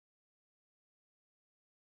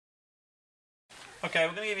Okay,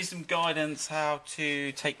 we're going to give you some guidance how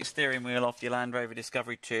to take your steering wheel off your Land Rover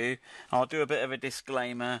Discovery 2. I'll do a bit of a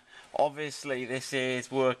disclaimer. Obviously this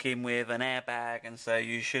is working with an airbag, and so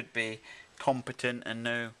you should be competent and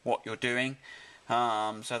know what you're doing.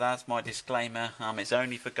 So that's my disclaimer. It's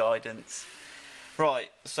only for guidance.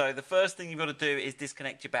 Right, so the first thing you've got to do is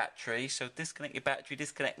disconnect your battery. So disconnect your battery,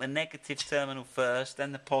 disconnect the negative terminal first,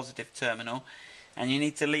 then the positive terminal. And you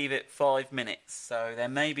need to leave it 5 minutes. So there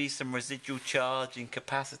may be some residual charge in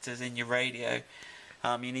capacitors in your radio.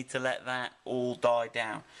 You need to let that all die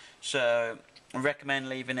down. So I recommend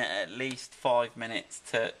leaving it at least 5 minutes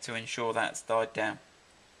to ensure that's died down.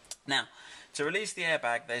 Now, to release the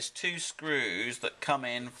airbag, there's 2 screws that come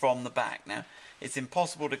in from the back. Now, it's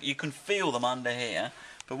impossible to, you can feel them under here,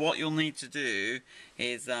 but what you'll need to do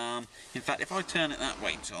is, in fact, if I turn it that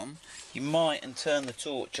way, Tom, you might, and turn the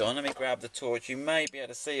torch on. Let me grab the torch. You may be able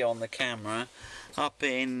to see on the camera, up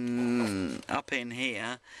in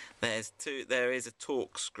here, there is a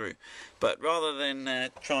torque screw. But rather than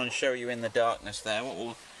try and show you in the darkness there,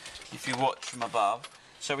 if you watch from above,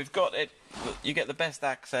 so we've got it, you get the best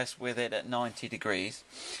access with it at 90 degrees,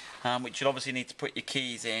 which you'll obviously need to put your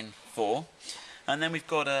keys in for. And then we've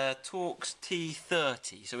got a Torx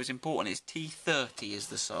T30, so it's important, it's T30 is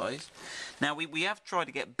the size. Now we have tried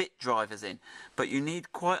to get bit drivers in, but you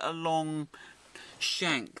need quite a long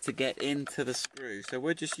shank to get into the screw. So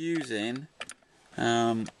we're just using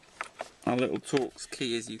our little Torx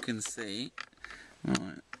key, as you can see.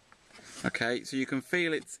 Right. Okay, so you can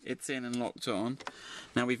feel it's in and locked on.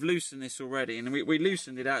 Now we've loosened this already, and we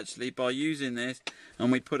loosened it actually by using this,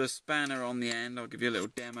 and we put a spanner on the end. I'll give you a little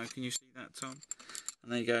demo. Can you see that, Tom?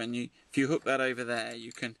 And there you go, and if you hook that over there,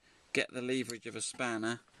 you can get the leverage of a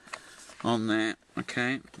spanner on there.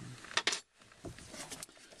 Okay.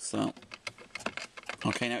 So,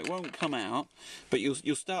 okay, now it won't come out, but you'll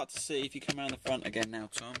start to see, if you come around the front again now,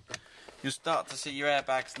 Tom, you'll start to see your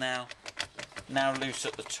airbags now loose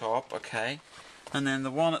at the top, okay, and then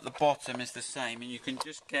the one at the bottom is the same, and you can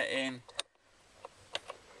just get in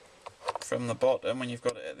from the bottom when you've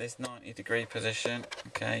got it at this 90-degree position.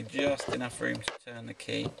 Okay, just enough room to turn the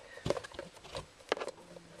key.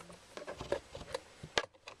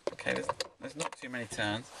 Okay, there's not too many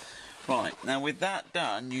turns. Right, now with that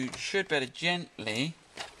done, you should better gently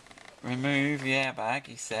remove the airbag,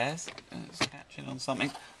 he says. It's catching on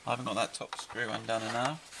something. I haven't got that top screw undone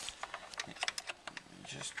enough.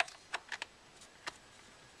 Just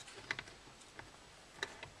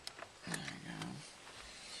there we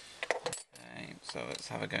go. Okay, so let's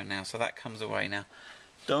have a go now. So that comes away now.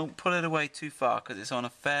 Don't pull it away too far because it's on a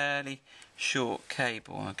fairly short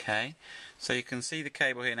cable. Okay, so you can see the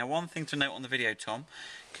cable here. Now, one thing to note on the video, Tom,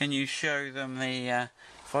 can you show them the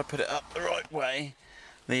if I put it up the right way,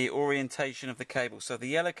 the orientation of the cable? So the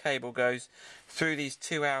yellow cable goes through these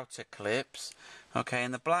 2 outer clips, okay,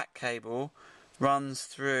 and the black cable runs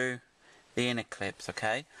through the inner clips.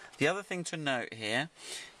 Okay, the other thing to note here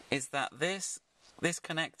is that this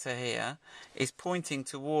connector here is pointing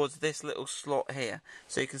towards this little slot here,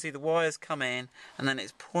 so you can see the wires come in and then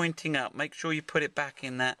it's pointing up. Make sure you put it back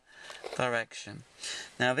in that direction.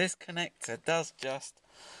 Now this connector does just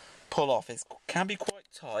pull off. It can be quite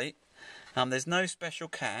tight. There's no special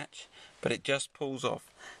catch, but it just pulls off.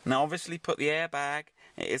 Now obviously put the airbag,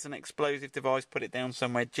 it is an explosive device, put it down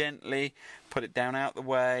somewhere gently, put it down out the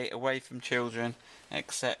way, away from children,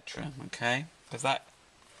 etc. Okay, because that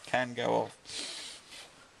can go off.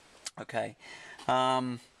 Okay,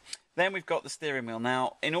 then we've got the steering wheel.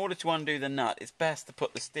 Now in order to undo the nut, it's best to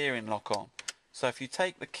put the steering lock on. So if you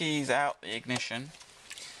take the keys out the ignition,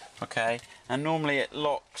 okay, and normally it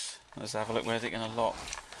locks, let's have a look, where's it going to lock?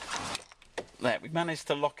 There, we've managed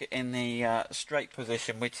to lock it in the straight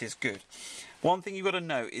position, which is good. One thing you've got to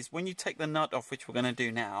note is when you take the nut off, which we're going to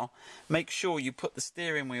do now, make sure you put the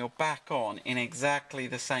steering wheel back on in exactly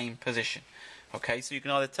the same position. Okay, so you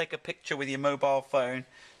can either take a picture with your mobile phone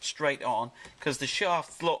straight on, because the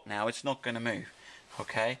shaft's locked now, it's not going to move.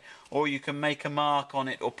 Okay, or you can make a mark on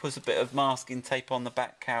it or put a bit of masking tape on the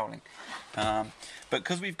back cowling. But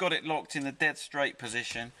because we've got it locked in the dead straight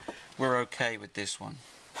position, we're okay with this one.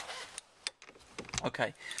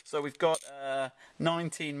 Okay, so we've got a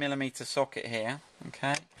 19mm socket here.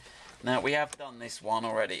 Okay, now we have done this one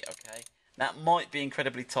already. Okay, that might be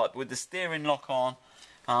incredibly tight, but with the steering lock on,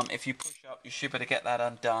 if you push up, you should be able to get that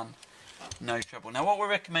undone, no trouble. Now what we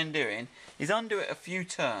recommend doing is undo it a few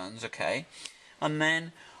turns, okay, and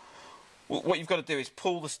then what you've got to do is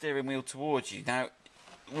pull the steering wheel towards you. Now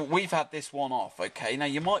we've had this one off, okay, now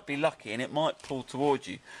you might be lucky and it might pull towards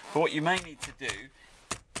you, but what you may need to do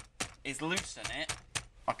is loosen it,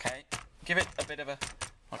 okay, give it a bit of a,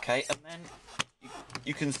 okay, and then you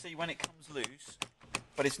you can see when it comes loose,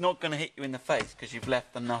 but it's not going to hit you in the face because you've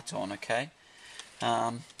left the nut on, okay?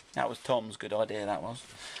 That was Tom's good idea, that was.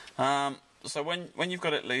 So when you've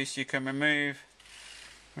got it loose, you can remove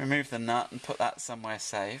the nut and put that somewhere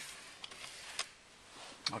safe.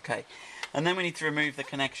 Okay, and then we need to remove the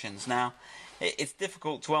connections. Now, it's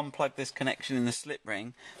difficult to unplug this connection in the slip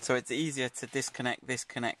ring, so it's easier to disconnect this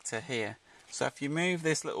connector here. So if you move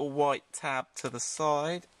this little white tab to the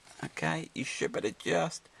side, okay, you should better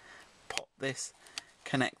just pop this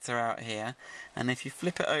connector out here, and if you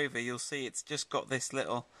flip it over, you'll see it's just got this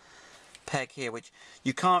little peg here which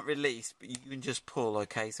you can't release, but you can just pull,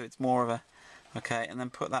 okay? So it's more of a, okay, and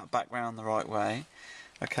then put that back round the right way,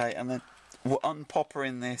 okay, and then we're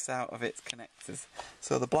unpoppering this out of its connectors.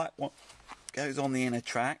 So the black one goes on the inner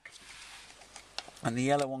track and the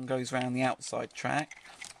yellow one goes around the outside track,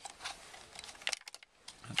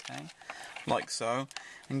 okay, like so,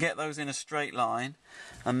 and get those in a straight line.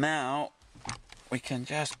 And now we can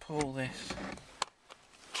just pull this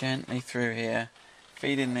gently through here,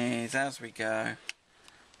 feeding these as we go,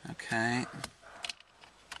 okay.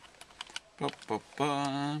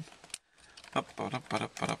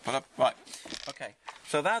 Right, okay,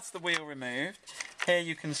 so that's the wheel removed. Here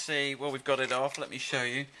you can see, well, we've got it off. Let me show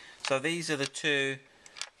you. So these are the two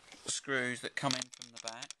screws that come in from the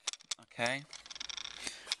back, okay,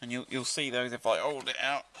 and you'll see those if I hold it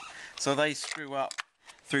out. So they screw up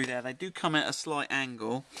through there. They do come at a slight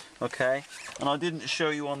angle, okay, and I didn't show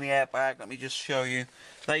you on the airbag. Let me just show you.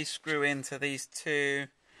 They screw into these two,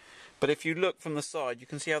 but if you look from the side, you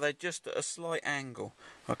can see how they're just at a slight angle,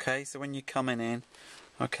 okay. So when you're coming in,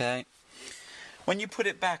 okay, when you put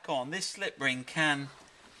it back on, this slip ring can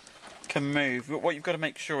move. But what you've got to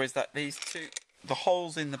make sure is that these two, the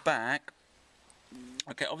holes in the back,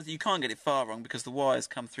 okay, obviously you can't get it far wrong because the wires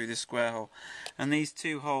come through this square hole, and these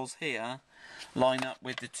two holes here line up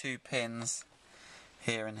with the two pins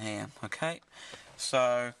here and here, okay.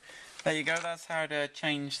 So there you go, that's how to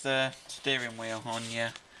change the steering wheel on your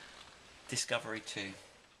Discovery 2.